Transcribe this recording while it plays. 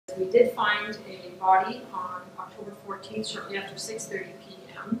we did find a body on October 14th, shortly after 6:30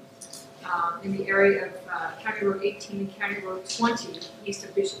 p.m. In the area of County Road 18 and County Road 20, east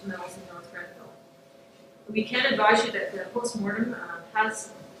of Bishop Mills in North Grenville. We can advise you that the postmortem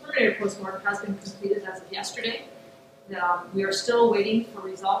preliminary postmortem has been completed as of yesterday. We are still waiting for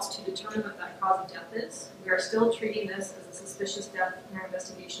results to determine what that cause of death is. We are still treating this as a suspicious death, and our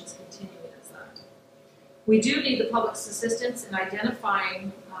investigations continuing as that. We do need the public's assistance in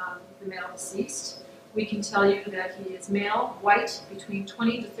identifying the male deceased. We can tell you that he is male, white, between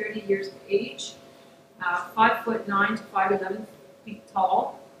 20 to 30 years of age, 5'9" to 5'11" feet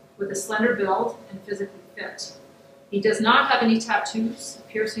tall, with a slender build and physically fit. He does not have any tattoos,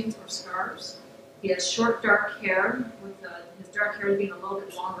 piercings, or scars. He has short, dark hair, with his dark hair being a little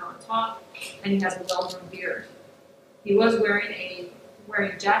bit longer on top, and he has a well-grown beard. He was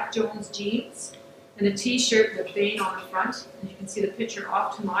wearing Jack Jones jeans and a t-shirt with Bane on the front, and you can see the picture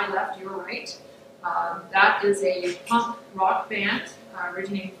off to my left, your right. That is a punk rock band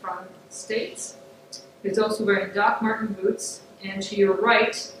originating from the States. He's also wearing Doc Marten boots, and to your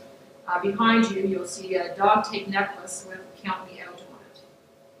right, behind you, you'll see a dog tag necklace with Count Me Out on it.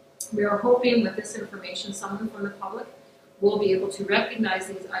 We are hoping with this information, someone from the public will be able to recognize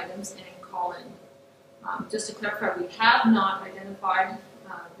these items and call in. Just to clarify, we have not identified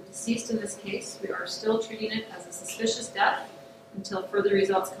the deceased in this case. We are still treating it as a suspicious death until further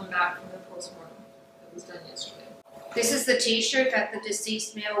results come back from the postmortem that was done yesterday. This is the t-shirt that the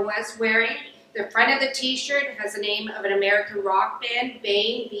deceased male was wearing. The front of the t-shirt has the name of an American rock band,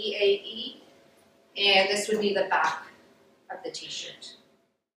 Bane, B-A-E, and this would be the back of the t-shirt.